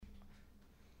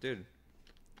Dude,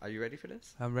 are you ready for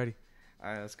this? I'm ready.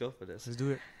 All right, let's go for this. Let's do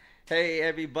it. Hey,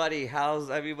 everybody. How's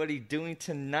everybody doing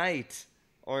tonight?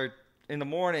 Or in the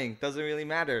morning? Doesn't really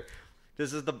matter.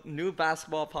 This is the new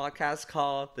basketball podcast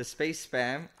called The Space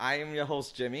Fam. I am your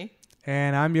host, Jimmy.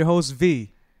 And I'm your host,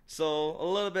 V. So, a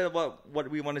little bit about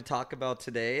what we want to talk about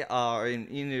today, or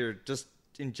just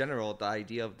in general, the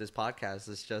idea of this podcast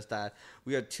is just that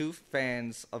we are two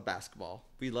fans of basketball.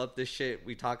 We love this shit.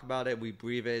 We talk about it. We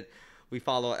breathe it. We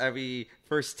follow every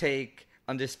First Take,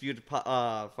 Undisputed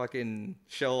fucking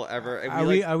show ever.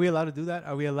 Are we allowed to do that?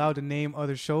 Are we allowed to name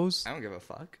other shows? I don't give a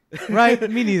fuck. Right?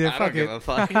 Me neither. I don't give a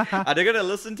fuck. Are they gonna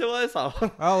listen to us?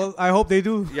 Oh, I hope they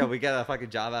do. Yeah, we get a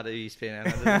fucking job out of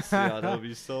ESPN. That would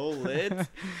be so lit.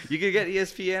 You could get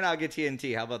ESPN, I'll get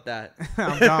TNT. How about that?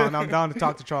 I'm down. I'm down to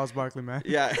talk to Charles Barkley, man.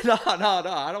 Yeah, no.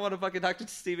 I don't want to fucking talk to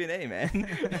Stephen A, man.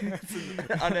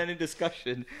 It's on any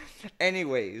discussion.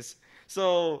 Anyways,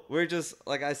 so we're just,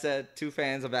 like I said, two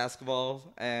fans of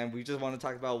basketball, and we just want to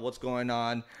talk about what's going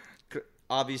on.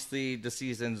 Obviously, the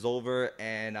season's over,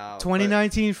 and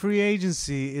 2019 free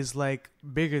agency is like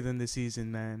bigger than the season,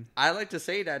 man. I like to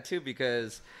say that too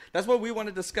because that's what we want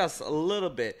to discuss a little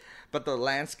bit. But the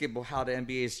landscape of how the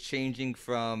NBA is changing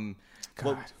from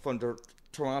the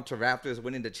Toronto Raptors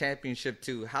winning the championship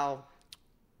to how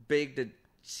big the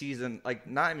season, like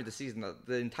not even the season,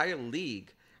 the entire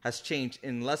league has changed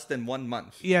in less than 1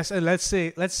 month. Yes, and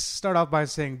let's start off by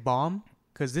saying bomb.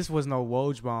 Because this was no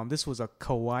Woj bomb. This was a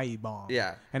Kawhi bomb.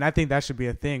 Yeah. And I think that should be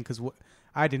a thing because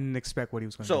I didn't expect what he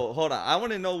was going to do. So, hold on. I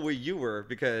want to know where you were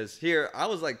because here, I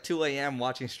was like 2 a.m.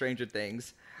 watching Stranger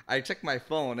Things. I check my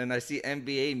phone and I see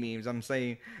NBA memes. I'm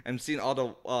seeing all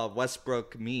the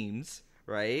Westbrook memes,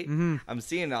 right? Mm-hmm. I'm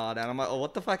seeing all that. I'm like, oh,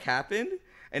 what the fuck happened?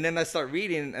 And then I start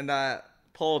reading and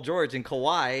Paul George and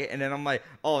Kawhi, and then I'm like,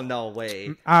 oh, no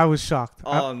way. I was shocked.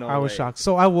 I was shocked.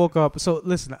 So I woke up. So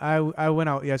listen, I went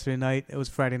out yesterday night. It was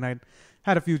Friday night.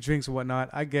 Had a few drinks and whatnot.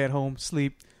 I get home,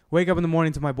 sleep, wake up in the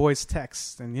morning to my boy's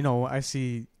text. And, I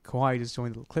see Kawhi just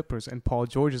joined the Clippers and Paul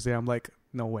George is there. I'm like,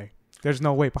 no way. There's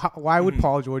no way. Why would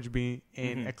Paul George be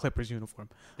in a Clippers uniform?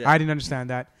 Yeah. I didn't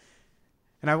understand that.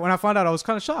 And when I found out, I was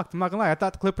kind of shocked. I'm not going to lie. I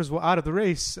thought the Clippers were out of the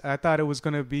race. I thought it was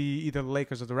going to be either the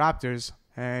Lakers or the Raptors.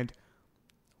 And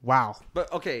wow.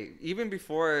 But, okay, even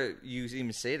before you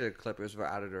even say the Clippers were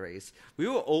out of the race, we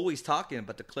were always talking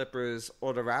about the Clippers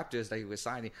or the Raptors that he was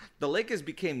signing. The Lakers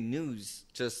became news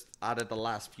just out of the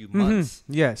last few months.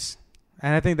 Mm-hmm. Yes.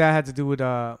 And I think that had to do with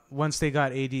once they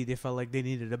got AD, they felt like they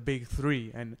needed a big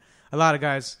three. And a lot of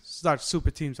guys start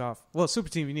super teams off. Well, super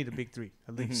team, you need a big three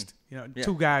at least.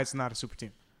 Two guys, not a super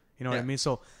team. You know what I mean?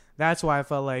 So that's why I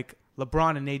felt like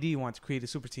LeBron and AD want to create a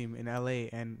super team in LA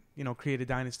and, create a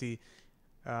dynasty.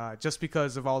 Just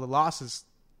because of all the losses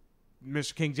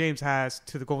Mr. King James has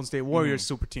to the Golden State Warriors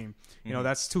super team.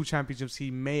 That's 2 championships he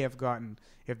may have gotten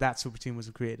if that super team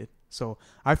wasn't created. So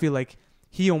I feel like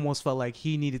he almost felt like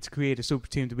he needed to create a super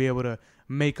team to be able to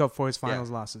make up for his finals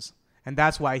losses. And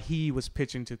that's why he was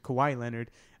pitching to Kawhi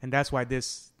Leonard, and that's why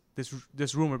this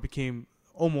rumor became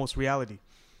almost reality.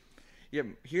 Yeah,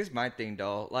 here's my thing,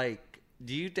 though. Like,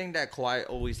 do you think that Kawhi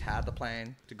always had the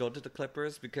plan to go to the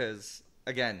Clippers? Because,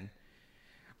 again...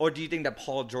 Or do you think that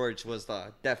Paul George was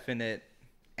the definite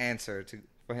answer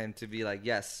for him to be like,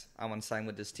 yes, I want to sign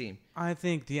with this team? I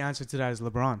think the answer to that is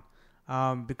LeBron.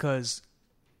 Because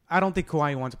I don't think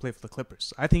Kawhi wanted to play for the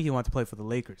Clippers. I think he wanted to play for the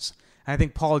Lakers. And I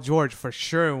think Paul George for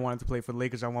sure wanted to play for the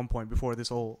Lakers at one point before this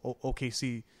whole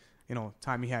OKC,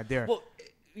 time he had there. Well,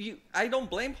 I don't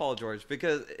blame Paul George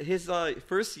because his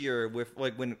first year with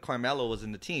when Carmelo was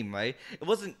in the team, right? It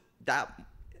wasn't that.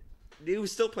 It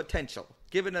was still potential.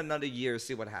 Give it another year,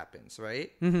 see what happens,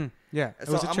 right? Mm-hmm. Yeah.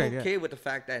 So I'm okay with the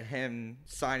fact that him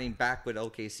signing back with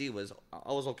OKC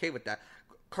I was okay with that.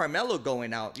 Carmelo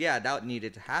going out, that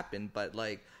needed to happen, but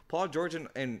like Paul George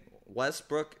and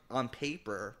Westbrook on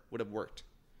paper would have worked.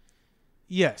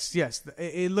 Yes,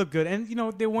 it looked good, and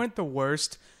they weren't the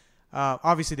worst.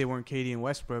 Obviously, they weren't KD and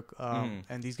Westbrook,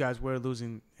 and these guys were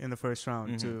losing in the first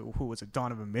round to who was it?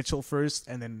 Donovan Mitchell first,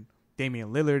 and then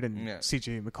Damian Lillard and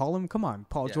CJ McCollum. Come on,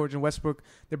 Paul George and Westbrook.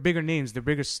 They're bigger names. They're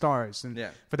bigger stars. And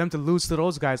for them to lose to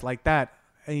those guys like that,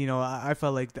 I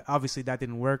felt like obviously that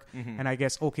didn't work. And I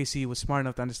guess OKC was smart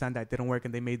enough to understand that didn't work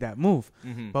and they made that move.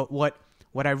 But what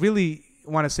I really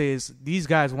want to say is these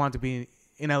guys want to be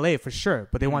in LA for sure,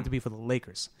 but they want to be for the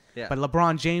Lakers. Yeah. But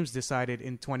LeBron James decided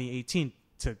in 2018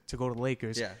 to go to the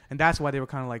Lakers. Yeah. And that's why they were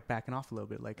kind of like backing off a little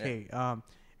bit. Like, hey,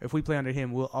 if we play under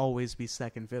him, we'll always be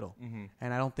second fiddle.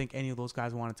 And I don't think any of those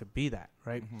guys wanted to be that,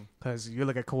 right? Because you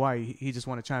look at Kawhi, he just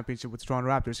won a championship with the Toronto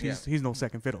Raptors. He's no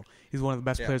second fiddle. He's one of the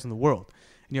best players in the world.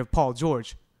 And you have Paul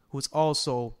George, who's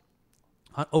also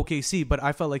on OKC, but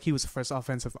I felt like he was the first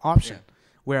offensive option. Yeah.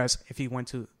 Whereas if he went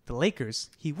to the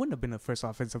Lakers, he wouldn't have been the first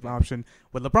offensive option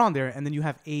with LeBron there, and then you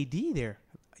have AD there.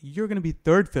 You're going to be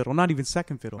third fiddle, not even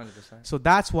second fiddle. 100%. So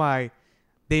that's why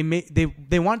they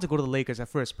wanted to go to the Lakers at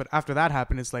first, but after that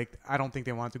happened, it's like I don't think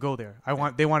they want to go there.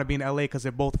 They want to be in LA because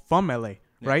they're both from LA,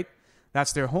 right?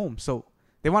 That's their home, so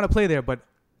they want to play there. But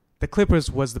the Clippers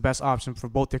was the best option for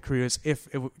both their careers if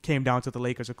it came down to the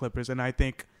Lakers or Clippers, and I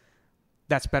think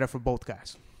that's better for both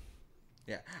guys.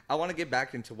 Yeah, I want to get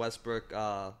back into Westbrook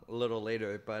a little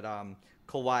later, but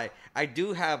Kawhi, I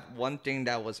do have one thing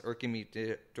that was irking me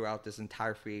throughout this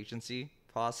entire free agency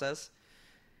process.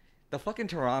 The fucking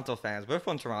Toronto fans, we're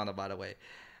from Toronto, by the way.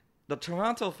 The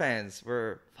Toronto fans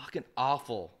were fucking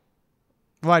awful.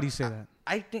 Why do you say that?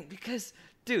 I think because,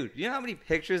 dude, you know how many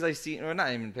pictures I've seen, or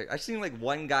not even pictures, I've seen like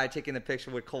one guy taking a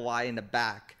picture with Kawhi in the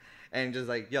back, and just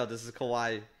like, yo, this is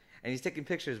Kawhi, and he's taking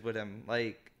pictures with him,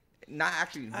 like, not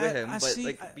actually with him, but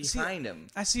like behind him.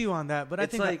 I see you on that, but I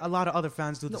think like, a lot of other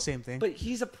fans do the same thing. But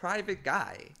he's a private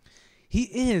guy. He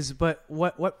is, but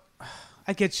what?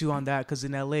 I get you on that because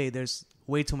in LA there's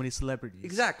way too many celebrities.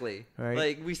 Exactly. Right?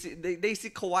 Like we see, they see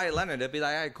Kawhi Leonard, they'll be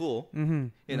like, all right, cool. Mm-hmm.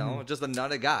 You know, just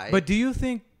another guy. But do you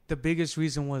think the biggest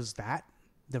reason was that?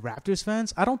 The Raptors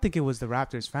fans? I don't think it was the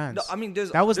Raptors fans. No, I mean,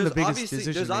 there's the biggest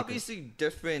decision. There's obviously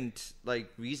different like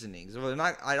reasonings. Well,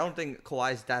 not. I don't think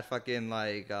Kawhi's that fucking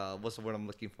like. What's the word I'm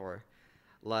looking for?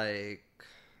 Like,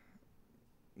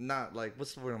 not like.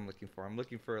 What's the word I'm looking for? I'm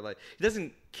looking for like. He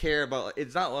doesn't care about.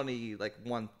 It's not only like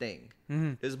one thing.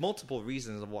 Mm-hmm. There's multiple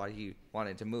reasons of why he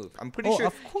wanted to move. I'm pretty sure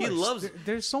of course. he loves.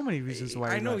 There's so many reasons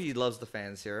why. I know left. He loves the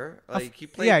fans here. Like he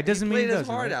played. Yeah, it doesn't he mean played he his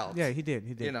doesn't, heart right? out. Yeah, he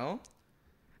did. You know.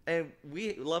 And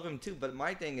we love him too, but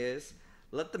my thing is,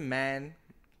 let the man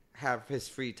have his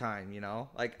free time, you know?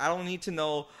 Like, I don't need to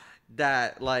know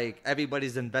that, like,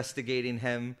 everybody's investigating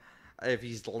him if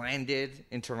he's landed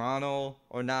in Toronto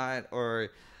or not, or,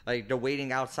 like, they're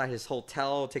waiting outside his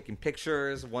hotel, taking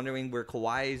pictures, wondering where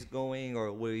Kawhi is going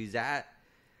or where he's at.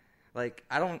 Like,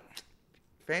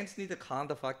 fans need to calm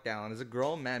the fuck down. As a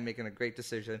grown man making a great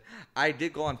decision. I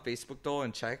did go on Facebook, though,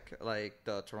 and check, like,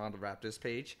 the Toronto Raptors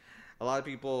page. A lot of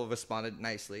people responded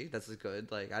nicely. That's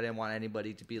good. Like, I didn't want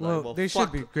anybody to be like, well, they fuck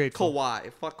should be grateful.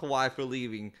 Kawhi. Fuck Kawhi for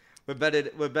leaving. We're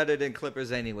better than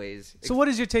Clippers anyways. So what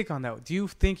is your take on that? Do you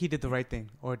think he did the right thing?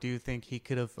 Or do you think he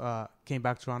could have came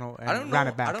back to Toronto and ran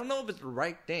it back? I don't know if it's the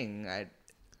right thing.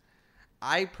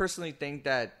 I personally think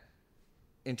that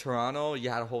in Toronto,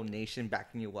 you had a whole nation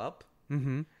backing you up.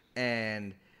 Mm-hmm.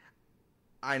 And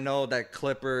I know that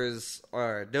Clippers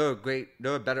they're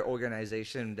a better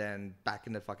organization than back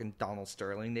in the fucking Donald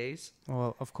Sterling days.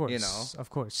 Well, of course, you know,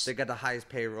 of course, they got the highest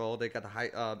payroll. They got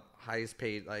the highest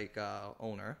paid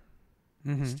owner,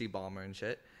 Steve Ballmer and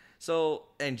shit. So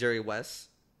and Jerry West,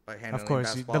 handling of course,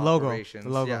 basketball the logo, operations.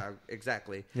 the logo, yeah,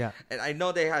 exactly. Yeah, and I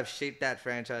know they have shaped that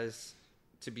franchise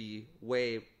to be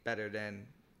way better than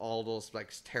all those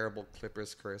like terrible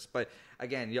Clippers curse. But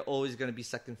again, you're always going to be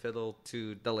second fiddle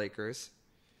to the Lakers.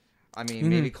 I mean,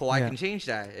 maybe Kawhi can change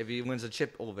that if he wins a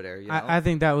chip over there. You know? I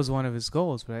think that was one of his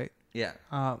goals, right? Yeah.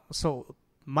 So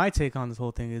my take on this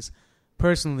whole thing is,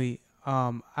 personally,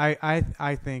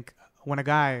 I think when a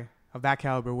guy of that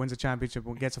caliber wins a championship,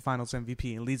 and gets a Finals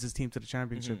MVP, and leads his team to the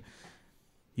championship,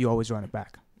 you always run it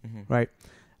back, right?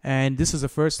 And this is the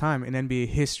first time in NBA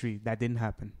history that didn't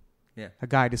happen. Yeah. A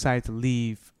guy decided to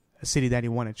leave a city that he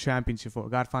won a championship for,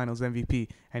 got Finals MVP,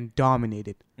 and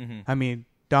dominated. I mean,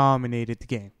 dominated the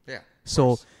game. Yeah.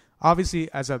 So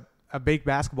obviously, as a big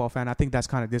basketball fan, I think that's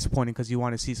kind of disappointing because you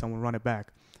want to see someone run it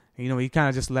back. And, you know, he kind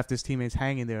of just left his teammates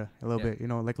hanging there a little bit, you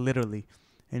know, like literally,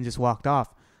 and just walked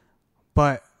off.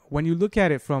 But when you look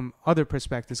at it from other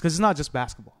perspectives, because it's not just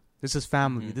basketball, this is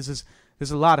family, there's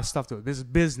a lot of stuff to it. This is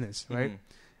business, right?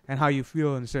 And how you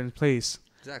feel in a certain place.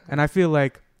 Exactly. And I feel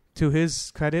like, to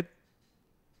his credit,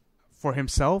 for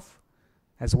himself,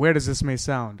 as weird as this may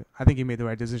sound, I think he made the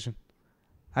right decision.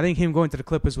 I think him going to the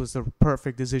Clippers was the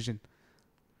perfect decision.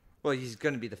 Well, he's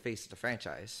going to be the face of the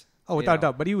franchise. Oh, without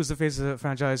doubt. But he was the face of the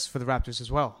franchise for the Raptors as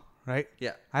well, right?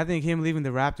 Yeah. I think him leaving the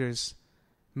Raptors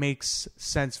makes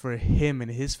sense for him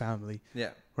and his family.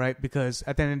 Yeah. Right? Because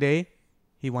at the end of the day,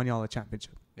 he won y'all a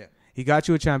championship. Yeah. He got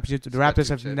you a championship. The Raptors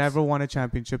have never won a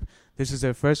championship. This is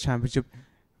their first championship.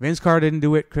 Vince Carter didn't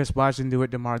do it. Chris Bosh didn't do it.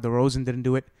 DeMar DeRozan didn't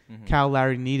do it. Kyle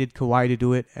Lowry needed Kawhi to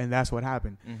do it, and that's what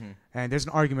happened. And there's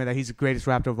an argument that he's the greatest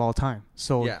Raptor of all time.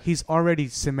 So he's already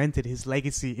cemented his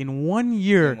legacy in 1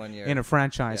 year in a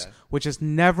franchise, which has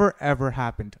never, ever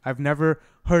happened. I've never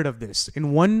heard of this.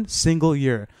 In 1 single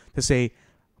year to say,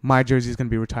 my jersey is going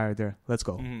to be retired there. Let's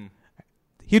go.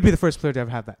 He'd be the first player to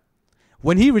ever have that.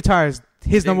 When he retires,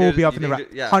 his number will be up in the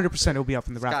Raptors. Yeah. 100%. It will be up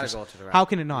in the It's gotta Raptors. go to the Raptors. How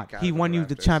can it not? Gotta He go won to you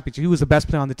the Raptors. championship. He was the best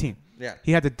player on the team. Yeah.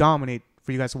 He had to dominate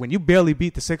for you guys to win. You barely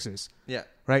beat the Sixers. Yeah.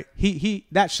 Right? He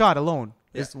that shot alone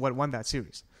Yeah. is what won that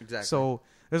series. Exactly. So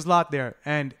there's a lot there.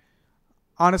 And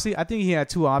honestly, I think he had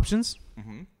two options.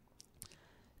 Mm-hmm.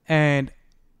 And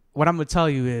what I'm going to tell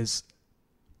you is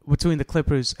between the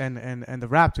Clippers and the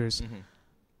Raptors, Mm-hmm.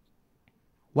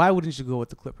 why wouldn't you go with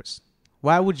the Clippers?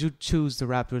 Why would you choose the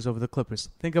Raptors over the Clippers?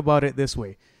 Think about it this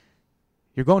way.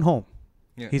 You're going home.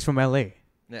 Yeah. He's from LA.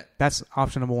 Yeah. That's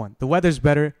option number one. The weather's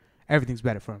better. Everything's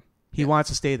better for him. He Yeah. wants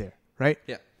to stay there, right?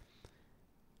 Yeah.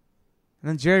 And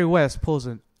then Jerry West pulls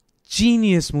a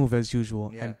genius move as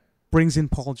usual Yeah. and brings in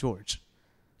Paul George.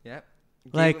 Yeah.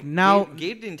 Like, now-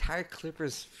 gave the entire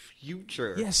Clippers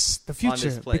future. Yes, the On future,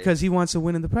 display. because he wants to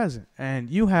win in the present. And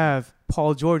you have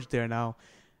Paul George there now.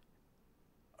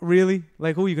 Really?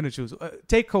 Like, who are you going to choose?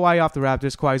 Take Kawhi off the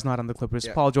Raptors. Kawhi's not on the Clippers.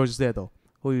 Yeah. Paul George is there, though.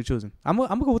 Who are you choosing? I'm going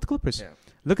to go with the Clippers. Yeah.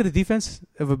 Look at the defensive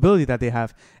ability that they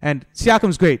have. And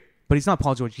Siakam's great, but he's not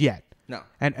Paul George yet. No.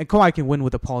 And Kawhi can win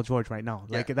with a Paul George right now.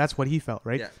 Like, Yeah. that's what he felt,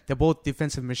 right? Yeah. They're both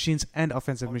defensive machines and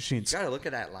offensive machines. You gotta look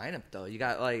at that lineup though. You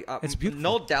got like It's beautiful.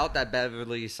 No doubt that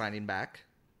Beverly is signing back.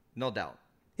 No doubt.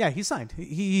 Yeah, he signed.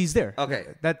 He's there. Okay.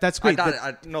 That's great. I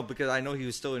thought no, because I know he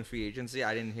was still in free agency.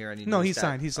 I didn't hear any. No, news he that-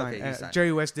 signed. He signed. Okay, he signed.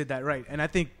 Jerry West did that right, and I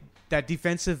think that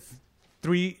defensive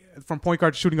three from point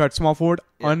guard, shooting guard, small forward,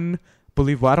 Yeah.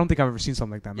 unbelievable. I don't think I've ever seen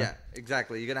something like that, man. Yeah,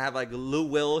 exactly. You're gonna have like Lou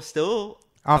Will still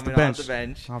Off the coming bench. Off the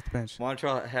bench. Off the bench.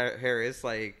 Montreal Harris,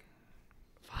 like,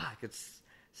 fuck, it's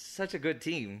such a good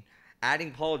team. Adding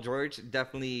Paul George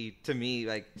definitely, to me,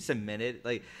 like, cemented.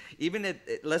 Like, even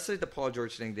let's say the Paul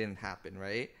George thing didn't happen,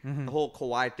 right? Mm-hmm. The whole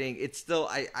Kawhi thing, it's still,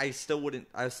 I still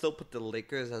put the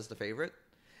Lakers as the favorite.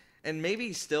 And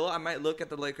maybe still, I might look at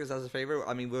the Lakers as a favorite.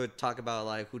 I mean, we'll talk about,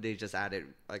 like, who they just added,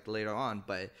 like, later on.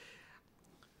 But,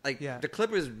 like, Yeah. the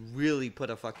Clippers really put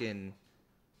a fucking,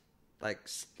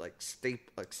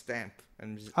 stamp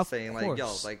and just Of saying, like, yo,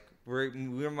 course. like,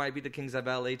 we might be the Kings of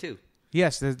LA, too.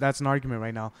 Yes, that's an argument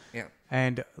right now. Yeah.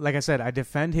 And like I said, I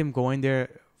defend him going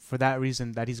there for that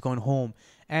reason, that he's going home,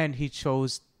 and he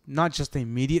chose not just the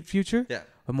immediate future, Yeah.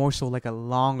 but more so like a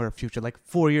longer future. Like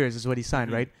 4 years is what he signed,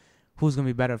 Mhm. right? Who's gonna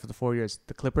be better for the 4 years,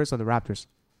 the Clippers or the Raptors?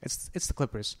 It's the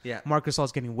Clippers. Yeah. Marc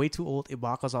Gasol's getting way too old.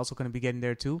 Ibaka's also going to be getting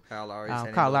there too. Kyle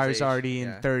Lowry's Kyle Lowry's already in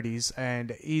yeah. 30s,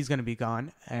 and he's going to be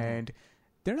gone. And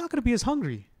they're not going to be as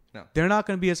hungry. No. They're not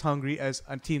going to be as hungry as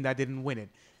a team that didn't win it.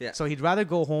 Yeah. So he'd rather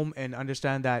go home and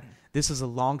understand that this is a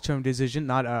long-term decision,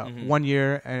 not a Mhm. 1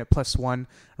 year and plus one,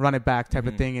 run it back type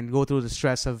of Mhm. thing, and go through the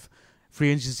stress of free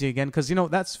agency again. Because,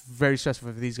 that's very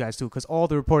stressful for these guys too. Because all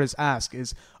the reporters ask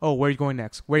is, oh, where are you going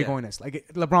next? Where are you Yeah. going next? Like,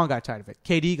 LeBron got tired of it.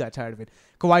 KD got tired of it.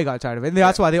 Kawhi got tired of it. And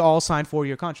that's why they all signed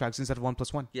 4-year contracts instead of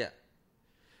 1+1. Yeah.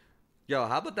 Yo,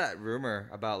 how about that rumor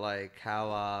about, like,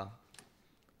 how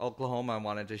Oklahoma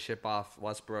wanted to ship off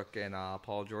Westbrook and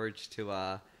Paul George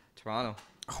to Toronto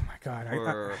Oh, my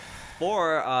God.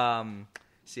 for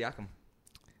Siakam.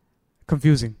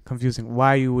 Confusing.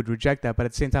 Why you would reject that, but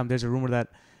at the same time, there's a rumor that,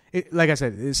 like I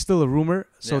said, it's still a rumor.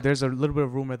 So Yeah. there's a little bit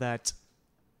of rumor that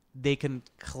they can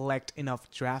collect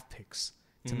enough draft picks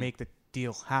to Mhm. make the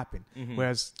deal happen, Mhm.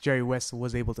 whereas Jerry West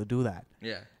was able to do that,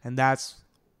 Yeah. and that's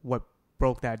what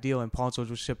broke that deal. And Paul George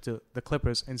was shipped to the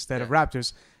Clippers instead of Yeah.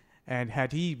 Raptors, and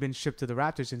had he been shipped to the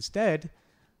Raptors instead,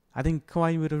 I think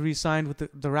Kawhi would have re-signed with the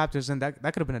Raptors, and that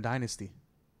could have been a dynasty.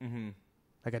 Mm-hmm.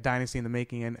 Like a dynasty in the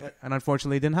making, and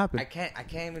unfortunately, it didn't happen. I can't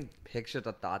even picture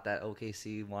the thought that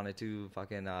OKC wanted to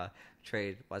fucking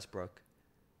trade Westbrook.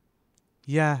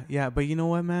 Yeah, but you know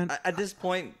what, man? At this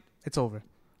point, It's over.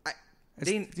 He's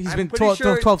I'm been pretty 12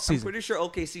 sure, 12 I'm seasons. pretty sure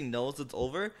OKC knows it's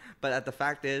over, but the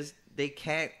fact is, they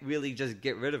can't really just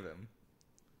get rid of him.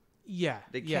 Yeah,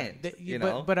 They yeah, can't, you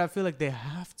know? But I feel like they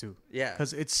have to. Yeah.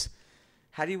 Because it's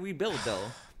How do you rebuild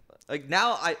though? Like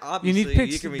now, you obviously need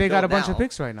picks. can They got a rebuild bunch of now.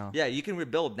 picks right now. Yeah, you can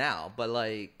rebuild now, but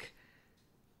like,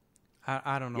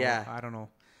 I don't know. Yeah. I don't know.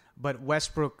 But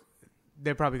Westbrook,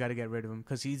 they probably got to get rid of him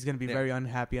because he's going to be Yeah. very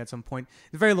unhappy at some point.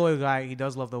 He's a very loyal guy. He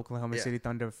does love the Oklahoma Yeah. City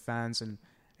Thunder fans and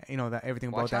that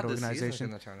everything watch about how that this season's organization.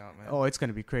 gonna turn out, man. Oh, it's going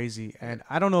to be crazy. And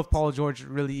I don't know if Paul George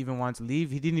really even wants to leave.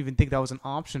 He didn't even think that was an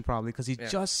option probably because he Yeah.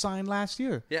 just signed last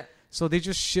year. Yeah, So they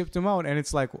just shipped him out, and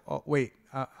it's like, oh, wait,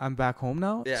 I'm back home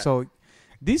now? Yeah. So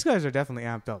these guys are definitely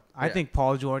amped up. I Yeah. think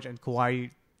Paul George and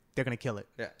Kawhi, they're going to kill it.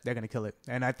 yeah. They're going to kill it.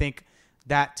 And I think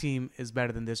that team is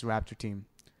better than this Raptor team.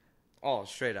 Oh,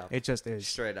 straight up. It just is.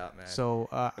 Straight up, man. So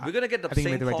if we're gonna get the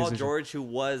same right Paul decision. George, who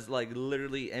was like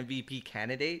literally MVP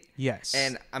candidate. Yes.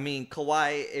 And I mean,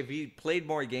 Kawhi, if he played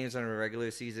more games in a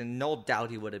regular season, no doubt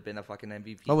he would have been a fucking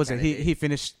MVP. What was candidate. it? He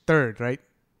finished third, right?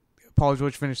 Paul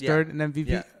George finished third in MVP.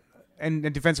 Yeah. And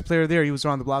defensive player there, he was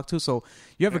around the block too. So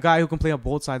you have a guy who can play on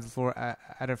both sides of the floor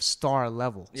at a star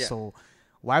level. Yeah. So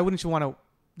why wouldn't you want to?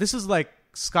 This is like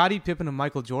Scottie Pippen and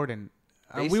Michael Jordan.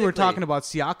 We were Basically. talking about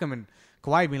Siakam and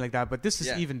Kawhi being like that, but this is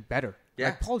even better. Yeah.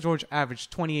 Like Paul George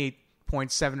averaged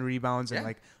 28.7 rebounds and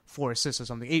like 4 assists or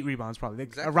something, 8 rebounds probably,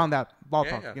 Exactly. around that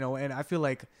ballpark. Yeah. You know, and I feel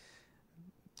like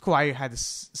Kawhi had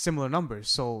similar numbers.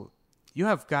 So you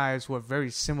have guys who are very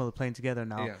similar playing together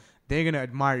now. Yeah. They're gonna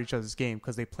admire each other's game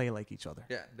because they play like each other.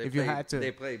 Yeah, If you had to,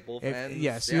 they play both if, ends.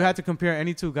 yes, yeah. you had to compare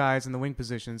any two guys in the wing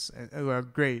positions who are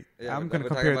great. Yeah, I'm we're going to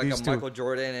talking compare about these like a two Michael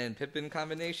Jordan and Pippen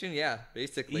combination. Yeah,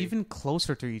 basically. even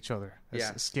closer to each other.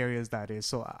 Yeah. As scary as that is.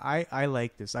 So I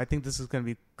like this. I think this is going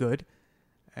to be good.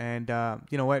 And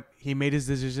you know what? He made his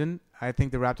decision. I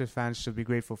think the Raptors fans should be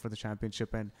grateful for the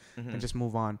championship and just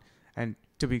move on. And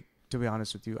to be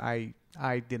honest with you, I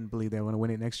didn't believe they were going to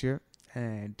win it next year,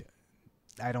 and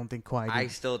I don't think Kawhi did. I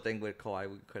still think with Kawhi,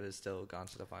 we could have still gone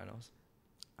to the finals.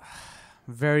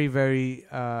 Very, very,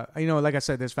 like I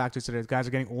said, there's factors to this. Guys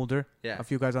are getting older. Yeah. A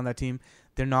few guys on that team,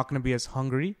 they're not going to be as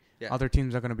hungry. Yeah. Other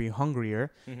teams are going to be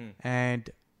hungrier. And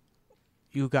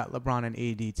you got LeBron and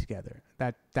AD together.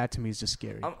 That to me is just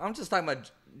scary. I'm just talking about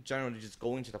generally just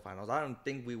going to the finals. I don't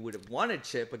think we would have won a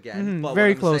chip again. But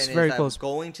Very what I'm close, saying very is that close.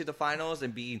 Going to the finals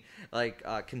and being like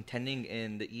contending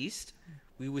in the East,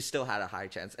 we would still had a high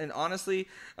chance. And honestly,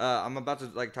 I'm about to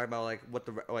like talk about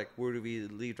like where do we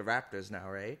leave the Raptors now,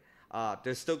 right?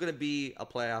 There's still gonna be a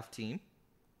playoff team.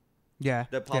 Yeah.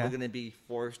 They're probably gonna be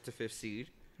 4th to 5th seed,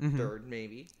 3rd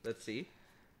maybe. Let's see,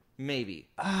 maybe.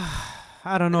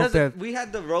 I don't know if that. We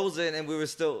had the Rosen and we were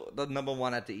still the number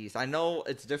 1 at the East. I know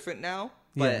it's different now,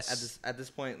 but Yes. at this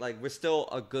point, like we're still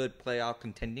a good playoff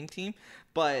contending team.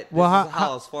 But this Well, is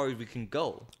how as far as we can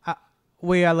go.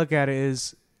 Way I look at it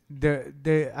is,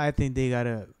 I think they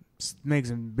gotta make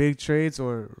some big trades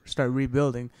or start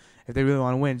rebuilding if they really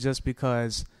want to win. Just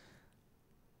because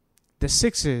the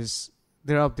Sixers,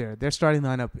 they're up there. Their starting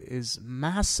lineup is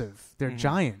massive. They're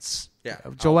giants. Yeah,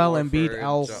 Joel Al Embiid, Horford,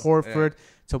 Al Joe- Horford,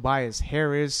 Tobias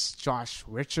Harris, Josh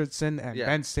Richardson, and Yeah.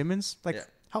 Ben Simmons. Like, Yeah.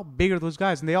 how big are those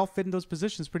guys? And they all fit in those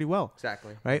positions pretty well.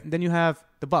 Exactly. Right? And then you have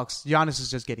the Bucks. Giannis is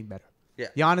just getting better. Yeah.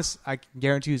 Giannis, I can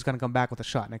guarantee you, is going to come back with a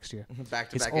shot next year. Back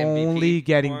to It's back only MVP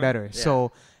getting form. better. Yeah.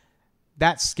 So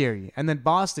that's scary. And then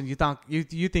Boston,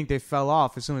 you think they fell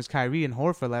off as soon as Kyrie and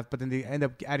Horford left, but then they end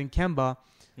up adding Kemba.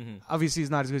 Obviously,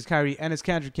 he's not as good as Kyrie. And as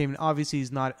Kendrick came in, obviously,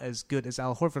 he's not as good as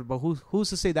Al Horford. But who's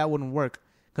to say that wouldn't work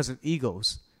because of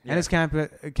egos? Yeah. And as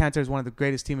Kanter is one of the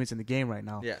greatest teammates in the game right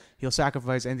now. Yeah. He'll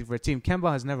sacrifice anything for a team.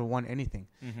 Kemba has never won anything.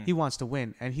 He wants to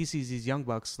win. And he sees these young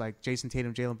bucks like Jason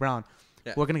Tatum, Jaylen Brown.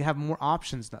 Yeah. We're going to have more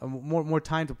options, more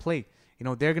time to play. You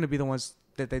know, they're going to be the ones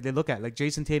that they look at. Like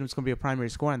Jason Tatum's going to be a primary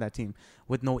scorer on that team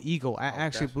with no ego. I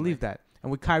actually believe that.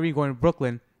 And with Kyrie going to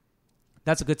Brooklyn,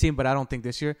 that's a good team, but I don't think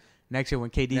this year. Next year when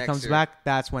KD comes back,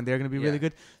 that's when they're going to be really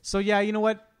good. So yeah, you know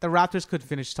what? The Raptors could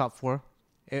finish top 4.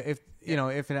 If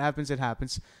it happens, it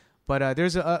happens. But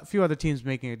there's a few other teams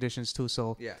making additions too.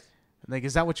 So Yeah. like,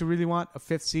 is that what you really want? A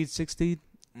 5th seed, 6th seed?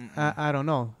 I don't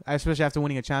know. Especially after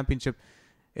winning a championship.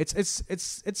 It's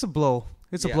a blow.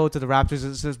 It's a blow to the Raptors.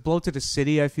 It's a blow to the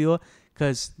city, I feel,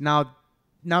 because now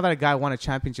that a guy won a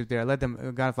championship there, let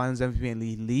them got a Finals MVP and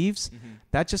he leaves.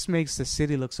 That just makes the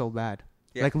city look so bad.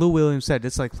 Yeah. Like Lou Williams said,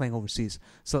 it's like playing overseas.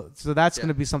 So that's going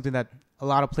to be something that a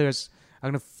lot of players are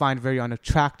going to find very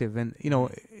unattractive, and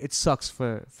it sucks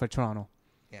for Toronto.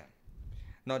 Yeah.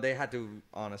 No, they had to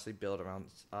honestly build around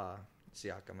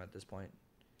Siakam at this point.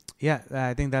 Yeah,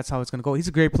 I think that's how it's going to go. He's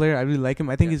a great player. I really like him.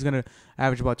 I think he's going to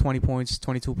average about 20 points,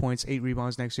 22 points, 8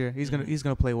 rebounds next year. He's going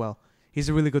to play well. He's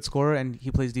a really good scorer, and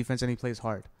he plays defense, and he plays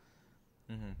hard.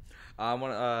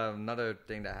 Another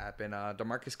thing that happened,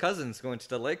 DeMarcus Cousins going to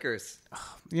the Lakers.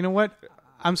 You know what?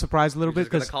 I'm surprised a little bit We're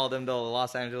because just gonna call them the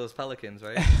Los Angeles Pelicans,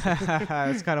 right?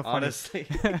 it's kind of funny. Honestly.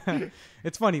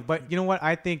 It's funny, but you know what?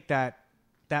 I think that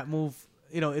move,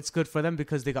 it's good for them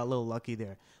because they got a little lucky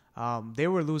there. They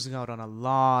were losing out on a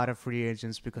lot of free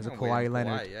agents because of Kawhi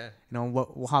Leonard.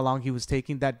 Yeah. How long he was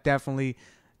taking. That definitely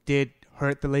did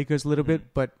hurt the Lakers a little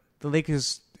bit, but the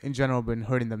Lakers in general have been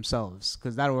hurting themselves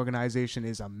because that organization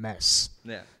is a mess.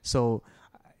 Yeah. So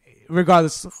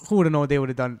regardless, who would have known they would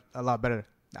have done a lot better?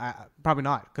 Probably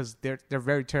not, because they're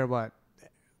very terrible at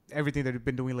everything they've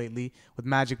been doing lately, with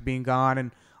Magic being gone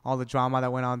and all the drama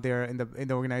that went on there in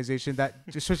the organization. That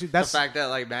especially that's the fact that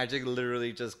like Magic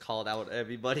literally just called out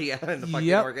everybody in the fucking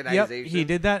Yep, organization. he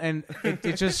did that, and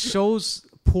it just shows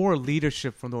poor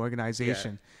leadership from the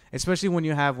organization. Especially when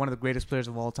you have one of the greatest players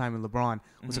of all time in LeBron,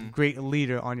 who's a great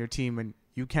leader on your team, and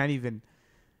you can't even,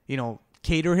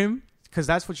 cater him because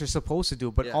that's what you're supposed to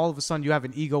do. But all of a sudden, you have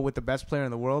an ego with the best player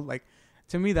in the world. Like,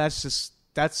 to me,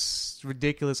 that's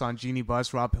ridiculous on Jeannie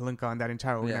Buss, Rob Pelinka, and that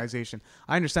entire organization.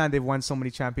 I understand they've won so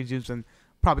many championships and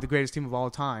probably the greatest team of all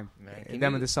time. Man,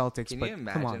 them and the Celtics. Can you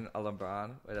imagine a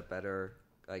LeBron with a better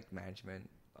management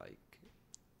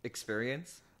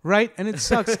experience? Right, and it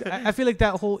sucks. I feel like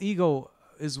that whole ego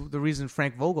is the reason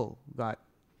Frank Vogel got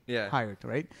hired,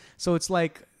 right? So it's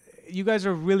like you guys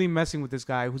are really messing with this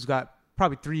guy who's got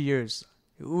probably 3 years.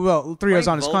 Well, 3 years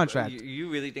on his contract.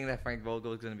 You really think that Frank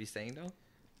Vogel is going to be staying, though?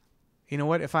 You know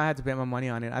what? If I had to bet my money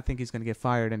on it, I think he's going to get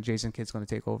fired and Jason Kidd's going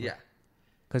to take over. Yeah.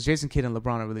 Because Jason Kidd and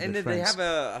LeBron are really good friends. And they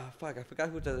have I forgot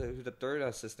who the third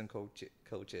assistant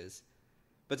coach is.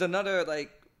 But it's another,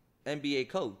 NBA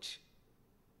coach.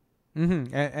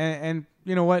 Mm-hmm. And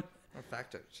you know what?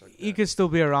 Factors he could still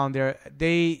be around there.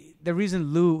 The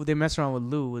reason they messed around with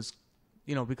Lou was,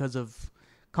 because of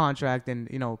contract and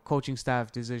coaching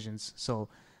staff decisions. So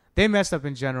they messed up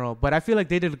in general. But I feel like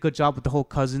they did a good job with the whole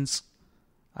Cousins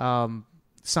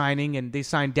signing, and they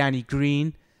signed Danny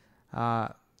Green,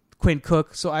 Quinn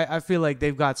Cook. So I feel like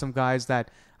they've got some guys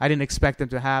that I didn't expect them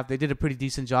to have. They did a pretty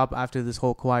decent job after this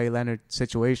whole Kawhi Leonard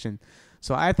situation.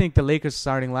 So I think the Lakers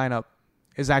starting lineup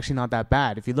is actually not that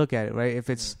bad if you look at it, right? If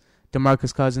it's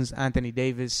DeMarcus Cousins, Anthony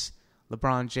Davis,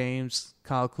 LeBron James,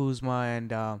 Kyle Kuzma, and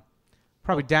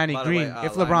probably Danny Green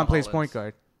if LeBron plays point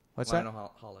guard. What's Lionel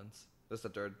that? Hollins. That's the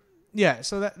third. Yeah,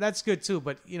 so that's good too.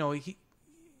 But,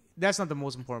 that's not the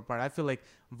most important part. I feel like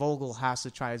Vogel has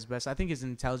to try his best. I think he's an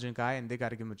intelligent guy, and they got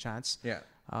to give him a chance. Yeah.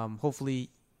 Hopefully,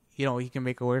 he can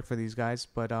make it work for these guys.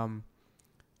 But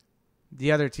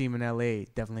the other team in LA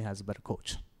definitely has a better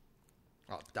coach.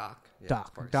 Oh, Doc. Yeah,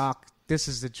 Doc. This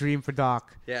is the dream for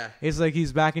Doc. Yeah. It's like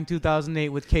he's back in 2008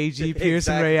 with KG, Pierce,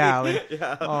 and Ray Allen.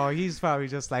 Yeah. Oh, he's probably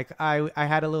just like, I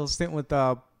had a little stint with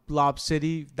Lob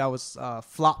City. That was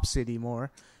Flop City more.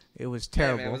 It was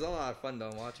terrible. Yeah, man, it was a lot of fun,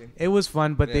 though, watching. It was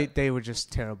fun, but they were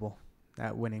just terrible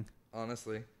at winning.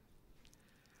 Honestly.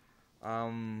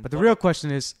 But the real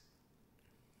question is,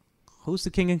 who's the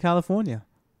king in California?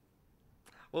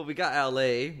 Well, we got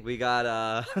LA. We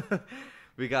got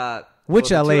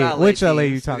Which LA? Which LA are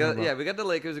you talking about? Yeah, we got the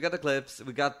Lakers. We got the Clips.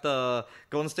 We got the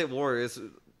Golden State Warriors.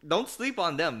 Don't sleep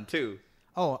on them too.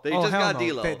 They just got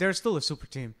D'Lo. They're still a super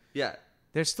team. Yeah.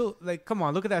 They're still come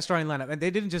on, look at that starting lineup, and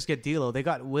they didn't just get D'Lo. They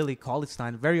got Willie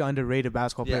Cauley-Stein, very underrated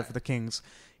basketball player for the Kings.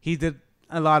 He did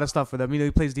a lot of stuff for them.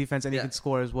 He plays defense and he can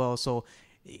score as well. So,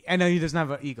 and he doesn't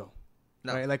have an ego,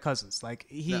 right? Like Cousins. Like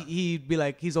he'd be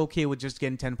like he's okay with just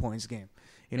getting 10 points a game,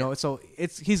 So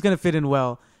he's gonna fit in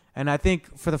well. And I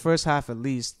think for the first half at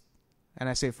least, and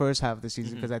I say first half of the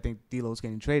season because I think D'Lo's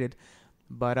getting traded.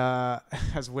 But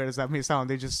as weird as that may sound,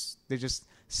 they just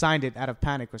signed it out of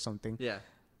panic or something. Yeah.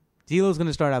 D'Lo's going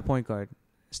to start at point guard.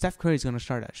 Steph Curry's going to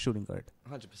start at shooting guard.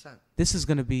 100%. This is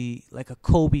going to be like a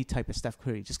Kobe type of Steph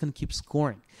Curry. Just going to keep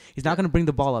scoring. He's not going to bring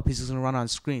the ball up. He's just going to run on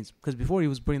screens. Because before he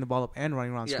was bringing the ball up and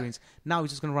running around screens. Now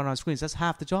he's just going to run on screens. That's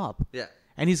half the job. Yeah.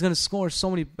 And he's going to score so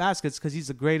many baskets because he's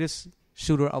the greatest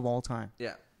shooter of all time.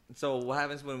 Yeah. So what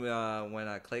happens when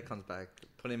Klay comes back?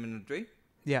 Put him in the 3?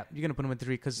 Yeah, you're gonna put him in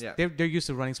 3 because they're used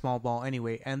to running small ball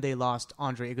anyway, and they lost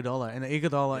Andre Iguodala, and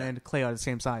Iguodala and Klay are the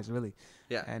same size, really.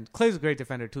 Yeah, and Klay's a great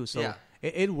defender too, so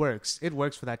it works. It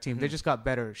works for that team. They just got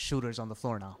better shooters on the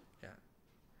floor now. Yeah,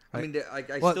 right? I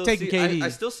mean, I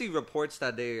still see reports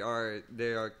that they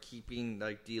are keeping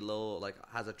D'Lo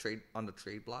has a trade on the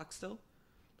trade block still,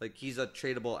 he's a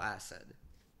tradable asset.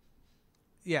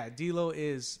 Yeah, D'Lo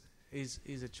is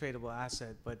a tradable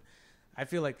asset, but I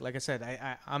feel like I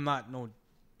said, I'm not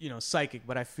psychic,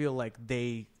 but I feel like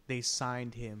they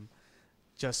signed him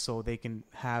just so they can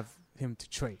have him to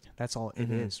trade. That's all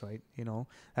it is, right?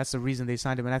 That's the reason they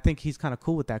signed him, and I think he's kind of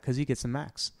cool with that because he gets a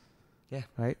max. Yeah,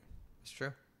 right. It's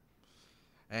true,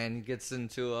 and he gets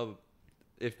into a,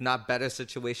 if not better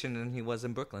situation than he was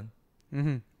in Brooklyn.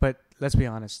 Mm-hmm. But let's be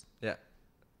honest. Yeah.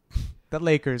 The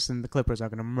Lakers and the Clippers are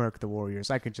going to murk the Warriors.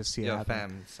 I can just see it happening.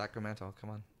 Fam, Sacramento,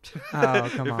 come on. Oh,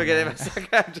 come on. Forget about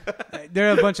Sacramento.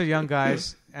 They're a bunch of young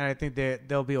guys, and I think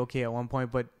they'll be okay at one point,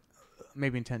 but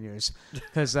maybe in 10 years.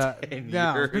 Because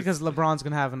LeBron's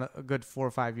going to have a good 4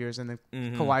 or 5 years, and then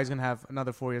Kawhi's going to have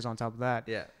another 4 years on top of that.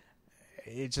 Yeah.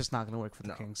 It's just not going to work for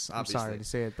the Kings. I'm sorry to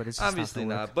say it, but it's just obviously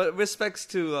not. But respects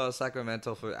to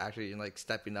Sacramento for actually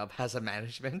stepping up as a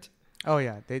management. Oh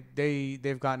yeah,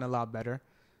 they've gotten a lot better.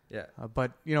 Yeah.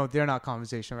 But they're not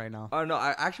conversation right now. Oh no,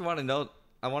 I actually want to know.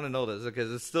 I want to know this because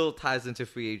it still ties into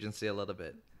free agency a little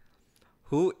bit.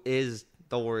 Who is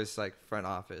the worst front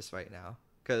office right now?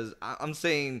 Because I'm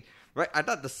saying, right? I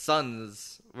thought the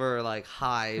Suns were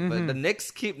high, but the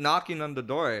Knicks keep knocking on the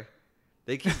door.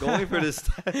 They keep going for this.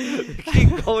 They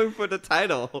keep going for the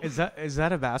title. Is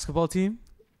that a basketball team?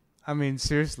 I mean,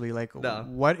 seriously, no.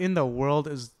 What in the world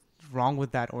is wrong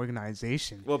with that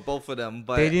organization? Well, both of them,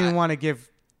 but they didn't want to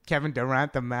give Kevin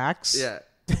Durant the max. Yeah,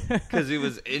 because he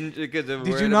was injured.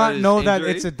 Did you not know that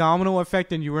it's a domino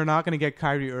effect, and you were not going to get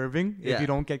Kyrie Irving if you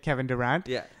don't get Kevin Durant?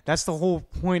 Yeah, that's the whole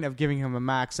point of giving him a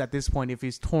max at this point. If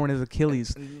he's torn his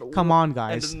Achilles, come on,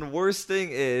 guys. And then the worst thing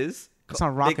is, it's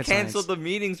not rocket they canceled the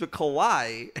meetings with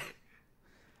Kawhi.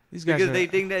 These guys because they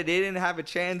think that they didn't have a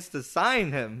chance to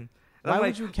sign him. And why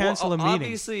would you cancel a meeting?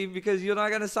 Obviously, because you're not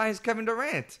going to sign Kevin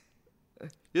Durant.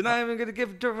 You're not even going to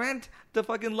give Durant the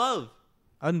fucking love.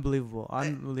 Unbelievable.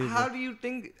 How do you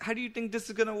think this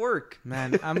is gonna work?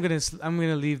 Man, I'm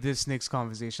gonna leave this Knicks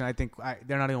conversation. I think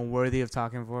they're not even worthy of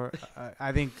talking for.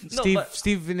 I think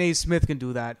Stephen A. Smith can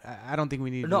do that. I don't think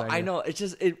we need. No, I know. It's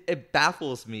just it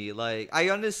baffles me. I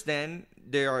understand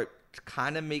they are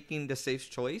kind of making the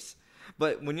safe choice,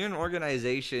 but when you're an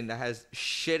organization that has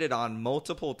shitted on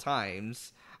multiple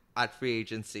times at free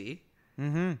agency.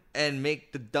 Mm-hmm. And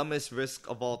make the dumbest risk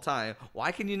of all time.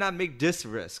 Why can you not make this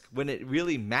risk when it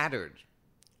really mattered?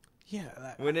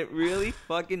 Yeah. When it really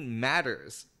fucking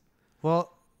matters.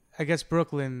 Well, I guess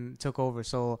Brooklyn took over.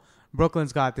 So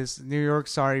Brooklyn's got this. New York,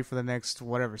 sorry for the next,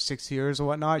 6 years or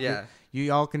whatnot. Yeah.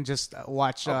 You all can just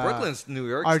watch Brooklyn's New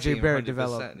York RJ Barrett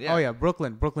develop. Yeah. Oh, yeah.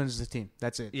 Brooklyn's the team.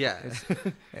 That's it. Yeah.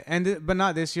 But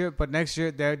not this year. But next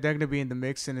year, they're going to be in the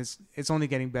mix, and it's only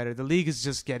getting better. The league is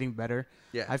just getting better.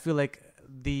 Yeah. I feel like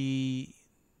the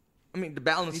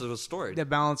balance is restored. The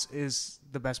balance is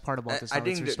the best part about this. I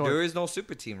think there is no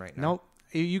super team right now. Nope.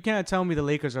 You can't tell me the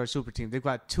Lakers are a super team. They've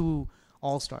got 2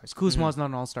 All-Stars. Kuzma's not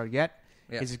an All-Star yet.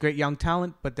 Yeah. He's a great young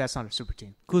talent, but that's not a super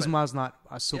team. Kuzma's not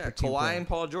a super team. Kawhi player. and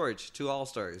Paul George, 2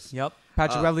 All-Stars. Yep.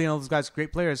 Patrick Beverley and all those guys,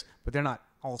 great players, but they're not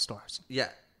All-Stars. Yeah.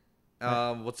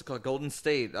 What's it called? Golden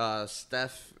State.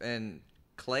 Steph and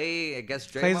Clay. I guess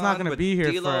Draymond. Clay's not going to be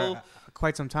here D'Lo. for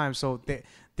quite some time, so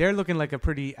they're looking like a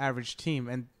pretty average team,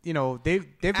 and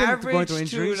they've been average going through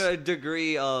injuries to a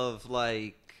degree of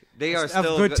they are of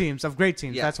still good teams, of great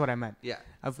teams. Yeah. That's what I meant. Yeah,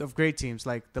 of great teams.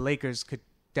 Like the Lakers could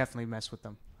definitely mess with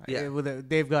them. Yeah,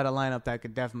 they've got a lineup that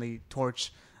could definitely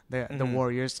torch the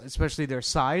Warriors, especially their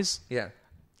size. Yeah,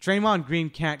 Draymond Green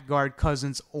can't guard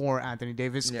Cousins or Anthony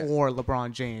Davis or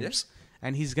LeBron James,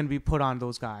 and he's going to be put on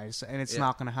those guys, and it's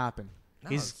not going to happen. No,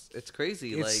 it's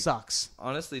crazy. It sucks.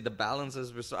 Honestly, the balance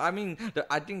is restored. I mean,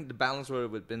 I think the balance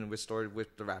would have been restored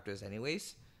with the Raptors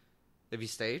anyways. If he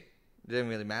stayed, it didn't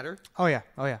really matter. Oh yeah.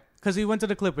 Because he went to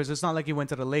the Clippers. It's not like he went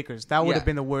to the Lakers. That would have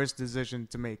been the worst decision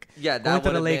to make. Yeah, that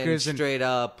would have been straight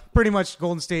up. Pretty much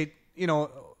Golden State, by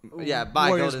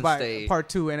Warriors Golden State. Part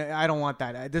 2, and I don't want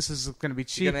that. This is going to be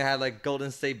cheap. You're going to have Golden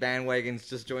State bandwagons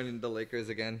just joining the Lakers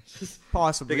again.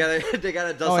 Possibly. They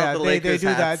gotta dust off the Lakers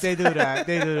hats. They do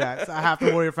that. So half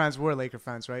the Warrior fans were Laker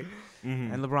fans, right?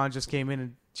 Mm-hmm. And LeBron just came in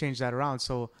and changed that around.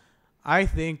 So I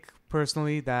think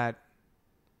personally that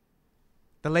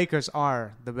the Lakers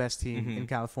are the best team in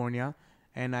California,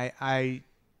 and I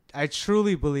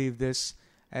truly believe this.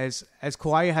 As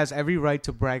Kawhi has every right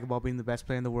to brag about being the best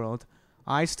player in the world,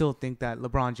 I still think that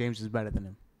LeBron James is better than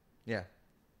him. Yeah.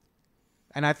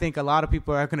 And I think a lot of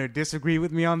people are going to disagree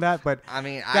with me on that, but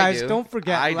guys, don't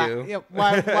forget. I do. Yeah,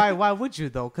 why would you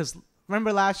though? Because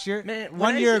remember last year,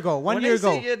 one year ago. When I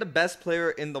say you're the best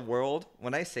player in the world,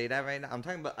 when I say that right now, I'm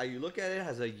talking about. You look at it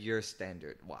as a year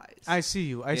standard wise. I see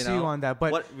you. I see you on that.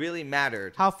 But what really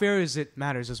mattered? How fair is it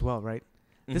matters as well, right?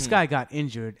 This guy got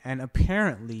injured, and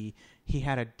apparently he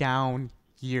had a down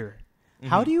year.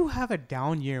 How do you have a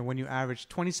down year when you average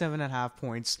 27.5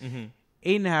 points,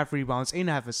 8.5 rebounds,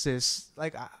 8.5 assists?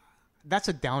 That's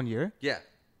a down year. Yeah.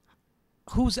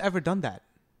 Who's ever done that?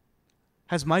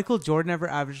 Has Michael Jordan ever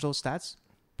averaged those stats?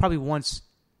 Probably once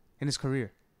in his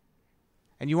career.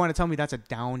 And you want to tell me that's a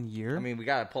down year? I mean, we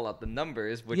got to pull up the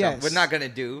numbers, which we're not going to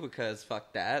do because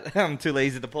fuck that. I'm too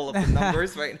lazy to pull up the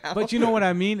numbers right now. But you know what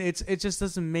I mean? It just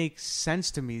doesn't make sense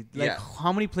to me.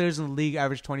 How many players in the league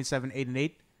average 27, 8, and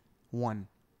 8? One.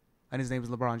 And his name is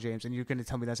LeBron James. And you're going to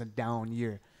tell me that's a down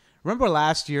year. Remember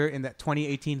last year in that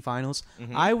 2018 finals?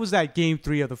 I was at game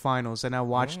 3 of the finals, and I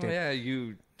watched it. Yeah,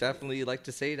 you definitely like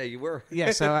to say that you were.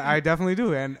 Yes, I definitely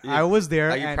do. And I was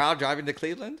there. Are you proud driving to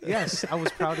Cleveland? Yes, I was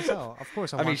proud as hell. Of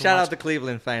course. I mean, shout out to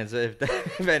Cleveland fans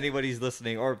if anybody's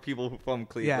listening or people from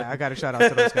Cleveland. Yeah, I got to shout out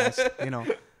to those guys.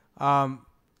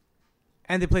 And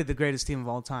and they played the greatest team of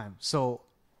all time. So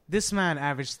this man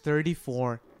averaged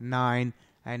 34, 9,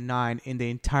 and 9 in the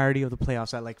entirety of the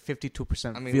playoffs at like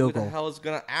 52% I mean, field who goal. the hell is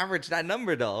gonna average that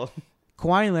number though?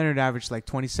 Kawhi Leonard averaged like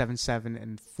 27, 7,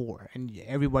 and 4, and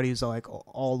everybody's like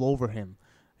all over him,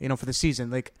 for the season.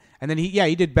 Like, and then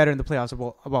he did better in the playoffs,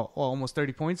 about almost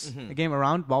 30 points a game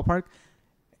around ballpark.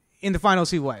 In the finals,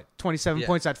 he 27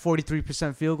 points at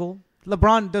 43% field goal.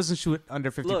 LeBron doesn't shoot under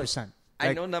 50%. Look,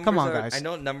 I know numbers. Come on, guys. I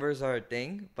know numbers are a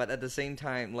thing, but at the same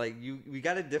time, like we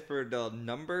gotta differ the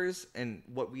numbers and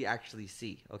what we actually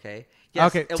see. Okay.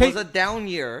 Yes, okay. It was a down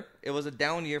year. It was a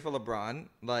down year for LeBron.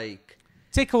 Like.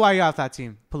 Take Kawhi off that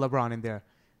team. Put LeBron in there.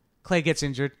 Clay gets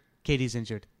injured. KD's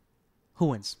injured. Who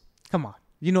wins? Come on.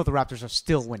 You know the Raptors are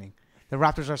still winning. The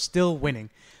Raptors are still winning.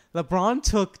 LeBron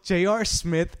took J.R.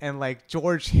 Smith and like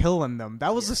George Hill in them.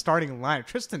 That was the starting line.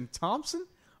 Tristan Thompson?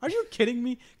 Are you kidding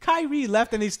me? Kyrie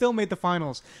left and they still made the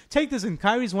finals. Take this in.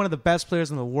 Kyrie's one of the best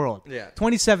players in the world. Yeah.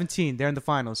 2017, they're in the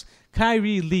finals.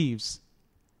 Kyrie leaves.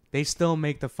 They still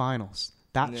make the finals.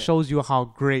 That shows you how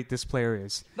great this player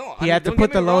is. No, he had to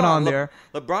put the load on there.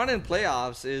 LeBron in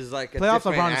playoffs is like a playoff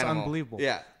different LeBron animal. is unbelievable.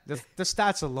 Yeah. The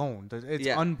stats alone, it's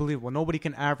unbelievable. Nobody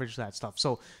can average that stuff.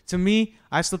 So, to me,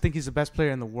 I still think he's the best player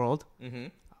in the world. Mm-hmm.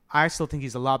 I still think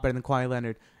he's a lot better than Kawhi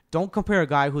Leonard. Don't compare a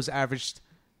guy who's averaged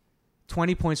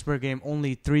 20 points per game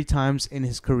only 3 times in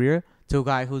his career to a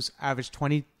guy who's averaged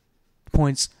 20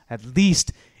 points at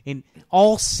least in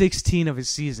all 16 of his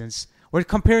seasons. We're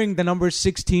comparing the numbers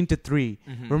 16 to 3.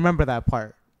 Mm-hmm. Remember that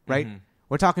part, right? Mm-hmm.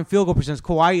 We're talking field goal percentage.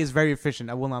 Kawhi is very efficient.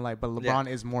 I will not lie, but LeBron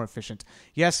is more efficient.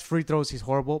 Yes, free throws, he's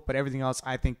horrible, but everything else,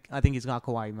 I think he's got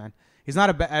Kawhi, man. He's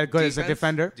not as good as a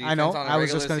defender. I know. I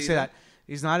was just going to say that.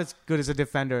 He's not as good as a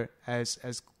defender as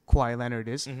Kawhi Leonard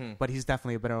is, but he's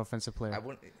definitely a better offensive player.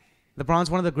 LeBron's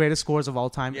one of the greatest scorers of all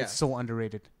time. Yeah. It's so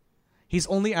underrated. He's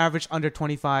only averaged under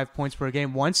 25 points per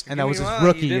game once, and that was his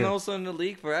rookie year. He's been also in the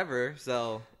league forever,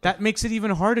 so that makes it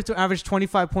even harder to average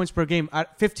 25 points per game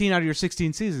at 15 out of your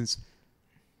 16 seasons.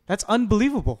 That's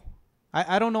unbelievable.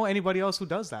 I don't know anybody else who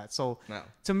does that. So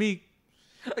to me,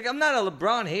 like, I'm not a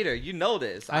LeBron hater. You know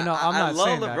this. I know. I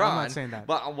love LeBron. I'm not saying that.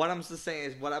 But what I'm just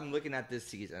saying is what I'm looking at this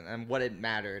season and what it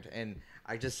mattered. And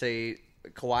I just say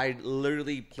Kawhi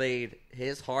literally played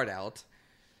his heart out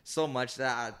so much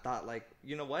that I thought, like,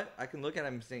 you know what? I can look at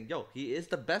him and saying, yo, he is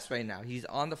the best right now. He's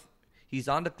on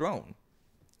the throne.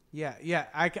 Yeah.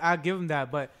 I'll give him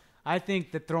that. But I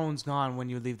think the throne's gone when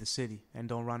you leave the city and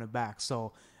don't run it back.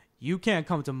 So you can't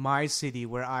come to my city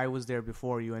where I was there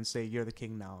before you and say you're the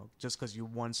king now just because you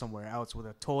won somewhere else with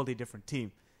a totally different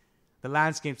team. The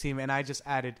landscape team, and I just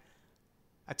added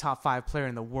a top 5 player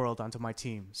in the world onto my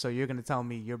team. So you're going to tell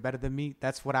me you're better than me?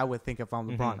 That's what I would think if I'm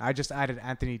LeBron. I just added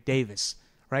Anthony Davis,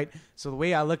 right? So the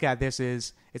way I look at this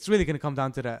is it's really going to come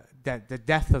down to the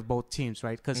death of both teams,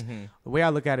 right? Because the way I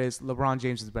look at it is LeBron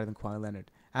James is better than Kawhi Leonard.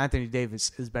 Anthony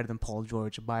Davis is better than Paul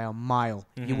George by a mile.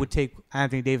 You would take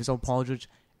Anthony Davis over Paul George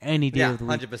any day of the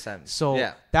week. 100%.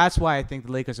 So that's why I think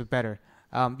the Lakers are better.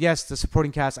 Yes, the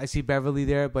supporting cast, I see Beverly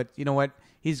there, but you know what?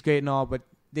 He's great and all, but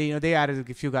they added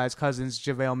a few guys, Cousins,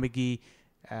 JaVale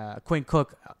McGee, Quinn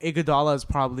Cook. Iguodala is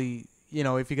probably,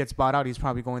 if he gets bought out, he's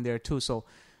probably going there too. So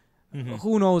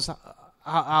who knows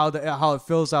how it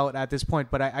fills out at this point.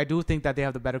 But I do think that they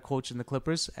have the better coach in the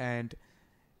Clippers. And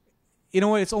you know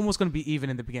what? It's almost going to be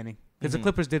even in the beginning. Because the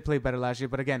Clippers did play better last year.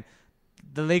 But again,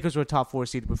 the Lakers were top 4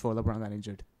 seed before LeBron got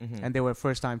injured. And they were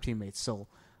first-time teammates. So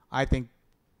I think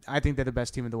they're the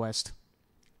best team in the West.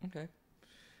 Okay.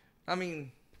 I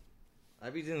mean,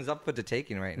 everything's up for the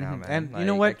taking right now, man. And you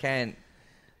know what?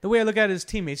 The way I look at it is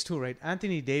teammates too, right?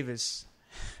 Anthony Davis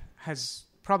has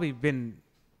probably been,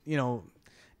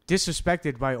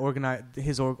 disrespected by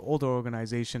his older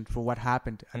organization for what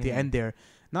happened at the end there.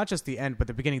 Not just the end, but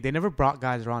the beginning. They never brought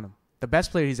guys around him. The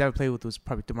best player he's ever played with was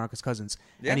probably DeMarcus Cousins.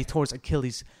 Yeah. And he tore his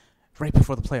Achilles right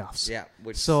before the playoffs. Yeah.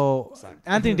 So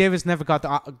Anthony Davis never got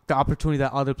the opportunity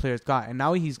that other players got. And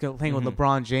now he's playing with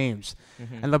LeBron James.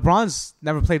 And LeBron's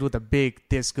never played with a big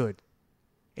this good.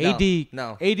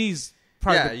 No. AD's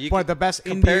probably the best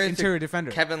interior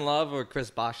defender. Kevin Love or Chris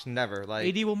Bosh, never. Like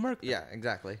AD will murk them. Yeah,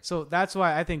 exactly. So that's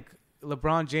why I think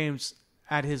LeBron James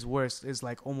at his worst is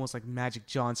like almost like Magic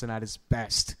Johnson at his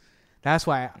best. That's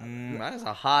why. That's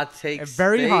a hot take. A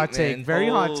very hot take. Very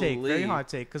hot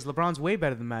take. Because LeBron's way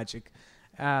better than Magic.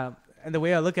 And the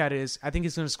way I look at it is, I think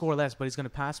he's going to score less, but he's going to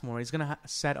pass more. He's going to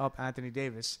set up Anthony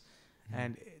Davis,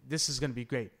 and this is going to be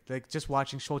great. Like just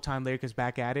watching Showtime Lakers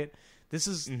back at it. This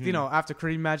is after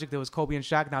Kareem Magic, there was Kobe and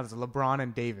Shaq. Now there's LeBron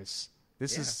and Davis.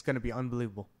 This is going to be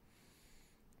unbelievable.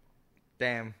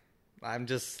 Damn, I'm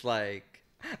just like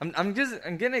I'm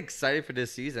getting excited for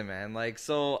this season, man. Like,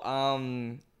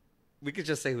 we could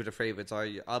just say who the favorites are.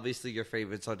 Obviously, your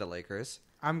favorites are the Lakers.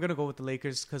 I'm gonna go with the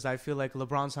Lakers because I feel like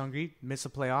LeBron's hungry. Miss the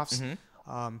playoffs.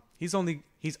 He's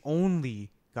only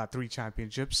got 3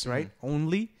 championships, right?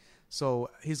 Only. So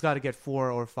he's got to get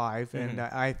 4 or 5, and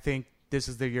I think this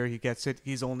is the year he gets it.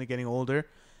 He's only getting older.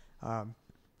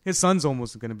 His son's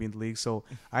almost going to be in the league, so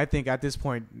I think at this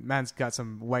point, man's got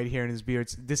some white hair in his beard.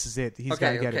 This is it. He's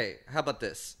got to get it. Okay, how about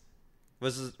this?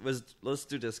 Let's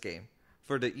do this game.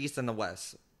 For the East and the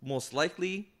West, most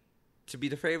likely to be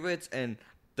the favorites and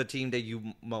the team that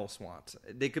you most want.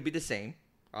 They could be the same,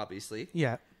 obviously.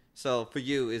 Yeah. So for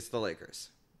you, it's the Lakers.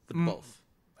 Both.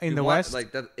 In the West?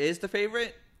 Like, that is the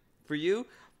favorite for you,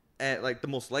 and like the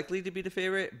most likely to be the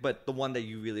favorite, but the one that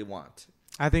you really want.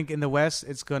 I think in the West,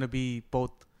 it's going to be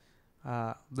both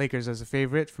Lakers as a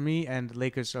favorite for me, and the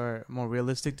Lakers are more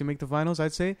realistic to make the finals,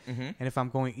 I'd say. And if I'm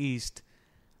going East,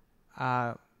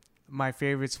 my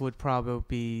favorites would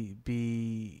probably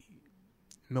be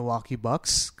Milwaukee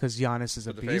Bucks because Giannis is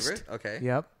a beast. Favorite? Okay.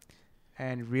 Yep.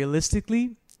 And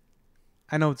realistically,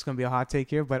 I know it's going to be a hot take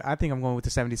here, but I think I'm going with the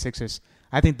 76ers.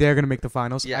 I think they're going to make the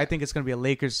finals. Yeah. I think it's going to be a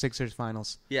Lakers-Sixers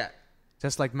finals. Yeah.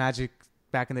 Just like Magic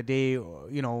back in the day,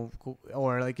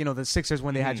 or like, the Sixers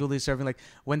when they had Julius Erving, like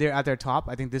when they're at their top,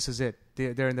 I think this is it.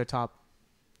 They're in their top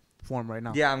form right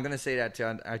now. Yeah, I'm going to say that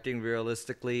too. I think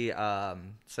realistically,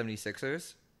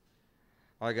 76ers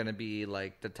are going to be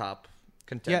like the top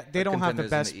contenders. Yeah, they don't have the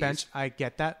best bench. I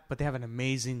get that, but they have an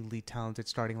amazingly talented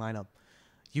starting lineup.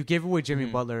 You gave away Jimmy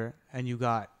Butler and you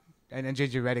got and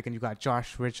JJ Redick and you got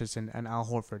Josh Richardson and Al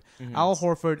Horford. Al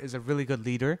Horford is a really good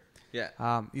leader.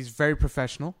 Yeah. He's very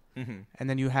professional. And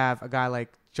then you have a guy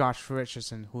like Josh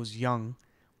Richardson who's young,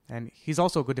 and he's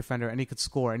also a good defender, and he could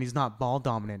score, and he's not ball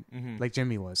dominant like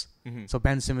Jimmy was. So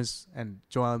Ben Simmons and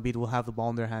Joel Embiid will have the ball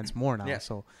in their hands more now. Yeah.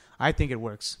 So I think it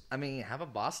works. I mean, how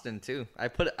about Boston too? I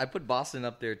put Boston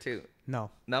up there too. No,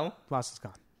 Boston's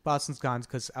gone. Boston's gone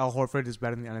because Al Horford is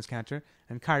better than Enes Kanter,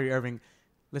 and Kyrie Irving.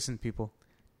 Listen, people.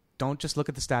 Don't just look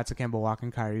at the stats of Kemba Walker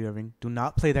and Kyrie Irving. Do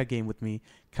not play that game with me.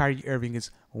 Kyrie Irving is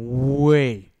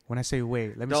way, when I say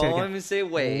way, let me say it again. Don't let me say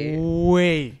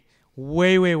way.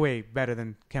 Way better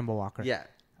than Kemba Walker. Yeah.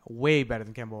 Way better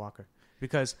than Kemba Walker.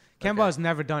 Because Kemba has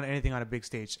never done anything on a big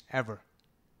stage, ever.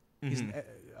 He's,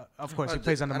 of course, he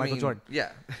plays under Michael Jordan.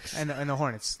 Yeah. and the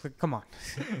Hornets. Come on.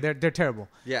 They're terrible.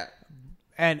 Yeah.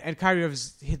 And Kyrie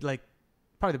Irving's hit, like,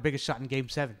 probably the biggest shot in Game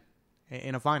 7.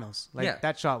 In a finals.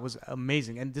 That shot was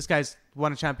amazing. And this guy's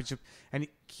won a championship. And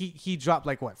he dropped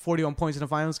 41 points in a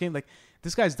finals game. Like,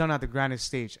 this guy's done at the grandest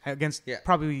stage against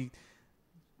probably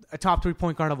a top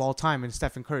 3-point guard of all time in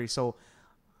Stephen Curry. So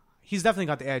he's definitely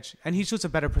got the edge. And he shoots a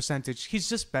better percentage. He's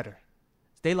just better.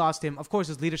 They lost him. Of course,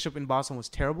 his leadership in Boston was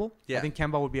terrible. Yeah. I think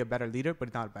Kemba would be a better leader,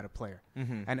 but not a better player.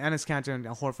 And Enes Kanter and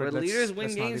Horford. But leaders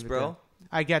win games, bro.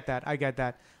 I get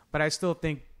that. But I still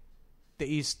think the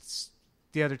East's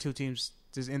the other two teams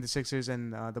in the Sixers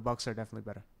and the Bucks are definitely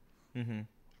better.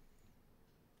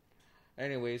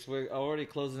 Anyways, we're already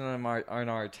closing on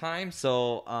our time.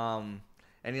 So,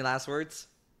 any last words?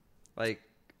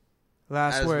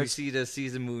 As we see the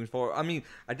season moving forward. I mean,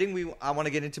 I think I want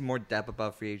to get into more depth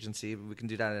about free agency, but we can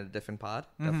do that in a different pod.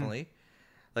 Definitely.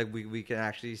 We can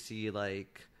actually see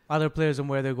other players and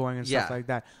where they're going and stuff like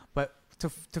that. But to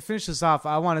finish this off,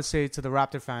 I want to say to the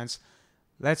Raptor fans,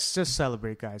 let's just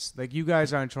celebrate, guys. You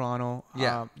guys are in Toronto.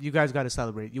 Yeah. You guys got to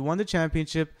celebrate. You won the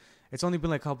championship. It's only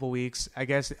been a couple weeks. I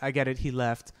guess I get it. He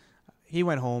left. He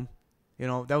went home.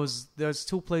 There's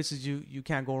 2 places you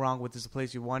can't go wrong with. This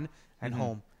place you won and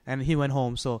home. And he went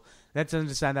home. So let's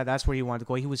understand that that's where he wanted to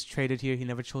go. He was traded here. He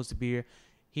never chose to be here.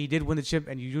 He did win the chip,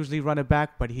 and you usually run it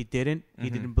back, but he didn't. He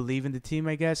didn't believe in the team,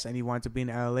 I guess, and he wanted to be in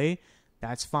LA.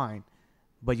 That's fine.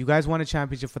 But you guys won a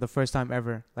championship for the first time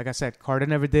ever. Like I said, Carter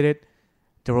never did it.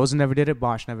 DeRozan never did it.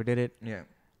 Bosh never did it. Yeah.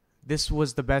 This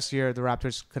was the best year the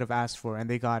Raptors could have asked for, and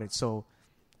they got it. So,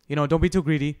 don't be too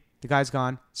greedy. The guy's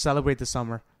gone. Celebrate the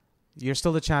summer. You're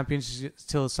still the champions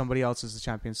till somebody else is the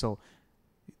champion. So,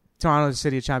 Toronto is the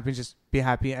city of champions. Just be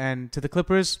happy. And to the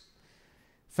Clippers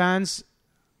fans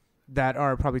that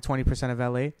are probably 20% of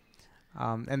LA,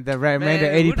 and the remainder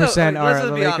 80% are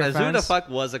the Lakers fans. Who the fuck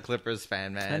was a Clippers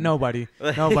fan, man? Nobody.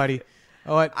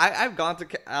 I've gone to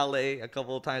LA a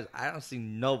couple of times. I don't see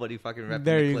nobody fucking repping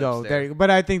there the you Clips go. There you go.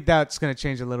 But I think that's going to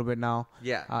change a little bit now.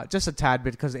 Yeah. Just a tad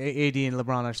bit because AD and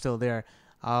LeBron are still there.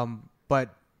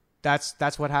 But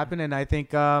that's what happened. And I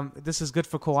think this is good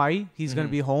for Kawhi. He's going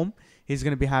to be home. He's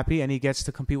going to be happy. And he gets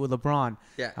to compete with LeBron.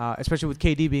 Yeah. Especially with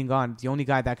KD being gone. The only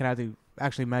guy that can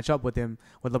actually match up with him,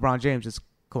 with LeBron James, is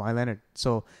Kawhi Leonard.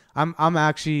 So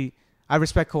I I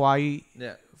respect Kawhi.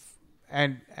 Yeah.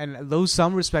 And lose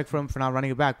some respect for him for not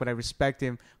running it back, but I respect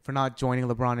him for not joining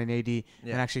LeBron and AD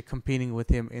and actually competing with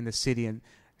him in the city and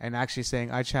actually saying,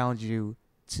 I challenge you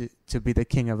to be the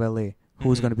king of LA.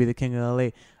 Who's going to be the king of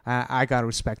LA? I got to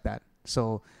respect that.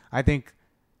 So I think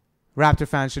Raptor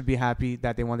fans should be happy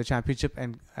that they won the championship,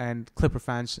 and Clipper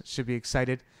fans should be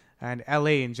excited, and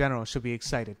LA in general should be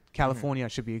excited. California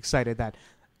should be excited that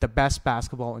the best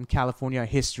basketball in California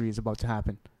history is about to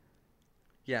happen.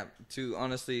 Yeah, to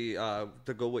honestly,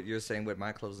 to go what you're saying with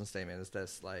my closing statement is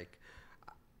this, like,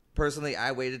 personally,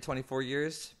 I waited 24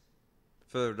 years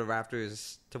for the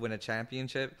Raptors to win a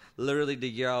championship. Literally, the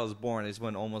year I was born is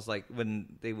when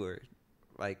they were,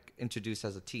 like, introduced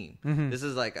as a team. This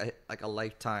is like a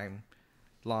lifetime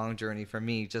long journey for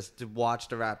me just to watch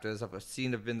the Raptors. I've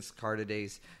seen the Vince Carter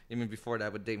days, even before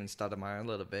that with David Stoudemire a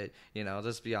little bit. You know,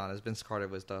 let's be honest, Vince Carter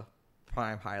was the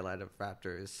prime highlight of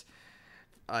Raptors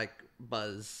like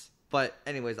buzz. But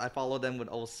anyways, I followed them with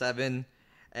 07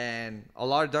 and a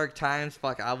lot of dark times.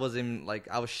 Fuck, I was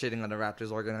shitting on the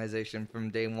Raptors organization from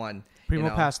day one. Primo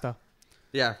Pasta.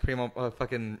 Yeah, Primo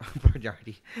fucking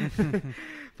Bernardi.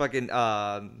 Fucking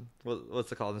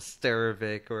what's it called?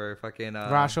 Nesterovic or fucking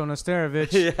Rasho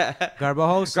Nesterovic. Yeah.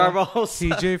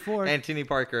 Garbajosa. TJ Ford. Anthony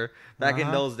Parker. Back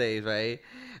in those days, right?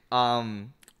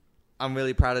 I'm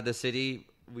really proud of the city.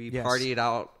 We partied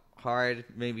out hard,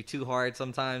 maybe too hard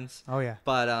sometimes. Oh yeah.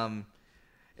 But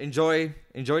enjoy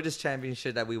this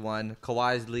championship that we won.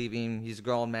 Kawhi's leaving. He's a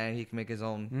grown man. He can make his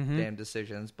own damn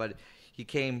decisions. But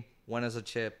he won as a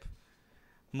chip.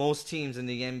 Most teams in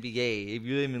the NBA, if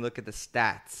you even look at the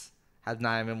stats, have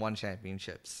not even won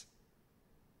championships.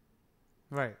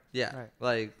 Right. Yeah. Right.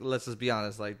 Like, let's just be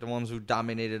honest. Like, the ones who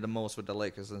dominated the most were the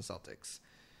Lakers and Celtics.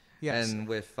 Yes. And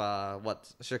with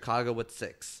Chicago with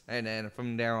 6, and then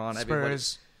from there on,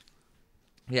 Spurs.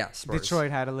 Spurs.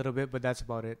 Detroit had a little bit, but that's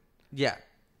about it. Yeah,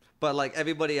 but like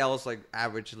everybody else, like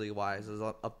averagely wise, is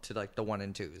up to like the 1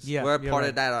 and 2s. Yeah, we're part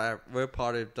of that. We're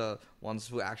part of the ones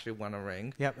who actually won a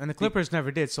ring. Yep, and the Clippers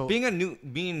never did. So being a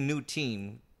new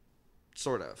team,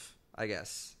 sort of, I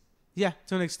guess. Yeah,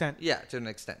 to an extent. Yeah, to an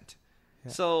extent.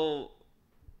 Yeah. So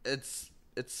it's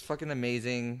fucking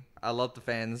amazing. I love the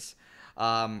fans.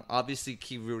 Obviously,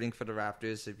 keep rooting for the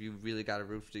Raptors. If you really got to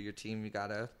root for your team, you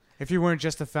gotta. If you weren't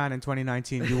just a fan in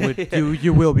 2019, you would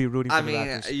you will be rooting for the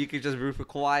Raptors. I mean, you could just root for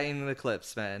Kawhi and the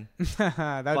Clips, man.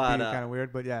 That'd be kind of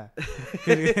weird, but yeah.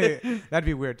 That'd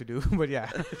be weird to do, but yeah.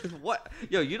 What?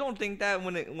 Yo, you don't think that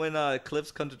when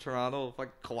Clips come to Toronto,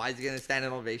 Kawhi's getting a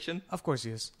standing ovation? Of course he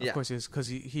is. Of course he is, because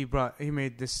he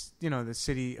made this, the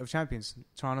city of champions.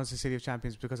 Toronto's the city of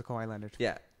champions because of Kawhi Leonard.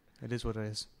 Yeah. It is what it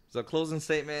is. So closing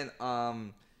statement,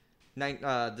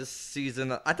 this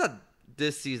season, I thought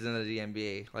this season of the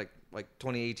NBA, like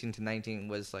 2018 to 19,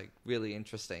 was like really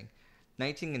interesting.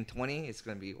 19 and 20, it's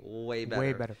gonna be way better.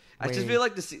 Way better. I just feel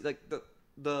like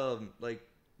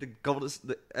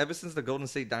ever since the Golden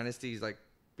State dynasty's like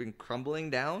been crumbling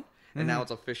down, and now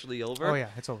it's officially over. Oh yeah,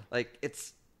 it's over. Like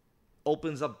it's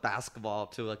opens up basketball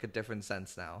to like a different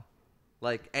sense now.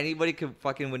 Like, anybody could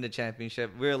fucking win the championship.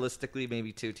 Realistically,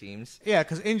 maybe 2 teams. Yeah,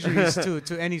 because injuries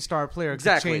to any star player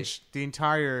could change the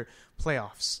entire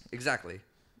playoffs. Exactly.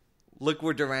 Look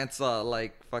where Durant's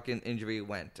fucking injury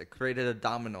went. It created a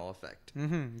domino effect.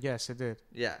 Yes, it did.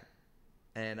 Yeah.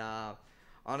 And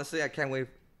honestly, I can't wait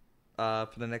for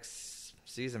the next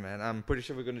season, man. I'm pretty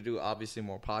sure we're going to do, obviously,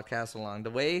 more podcasts along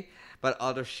the way. But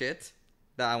other shit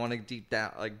that I want to deep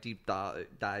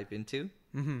dive into.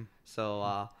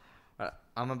 So,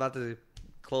 I'm about to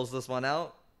close this one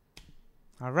out.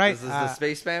 All right. This is the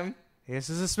Space Fam. This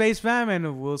is the Space Fam,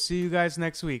 and we'll see you guys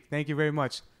next week. Thank you very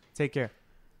much. Take care.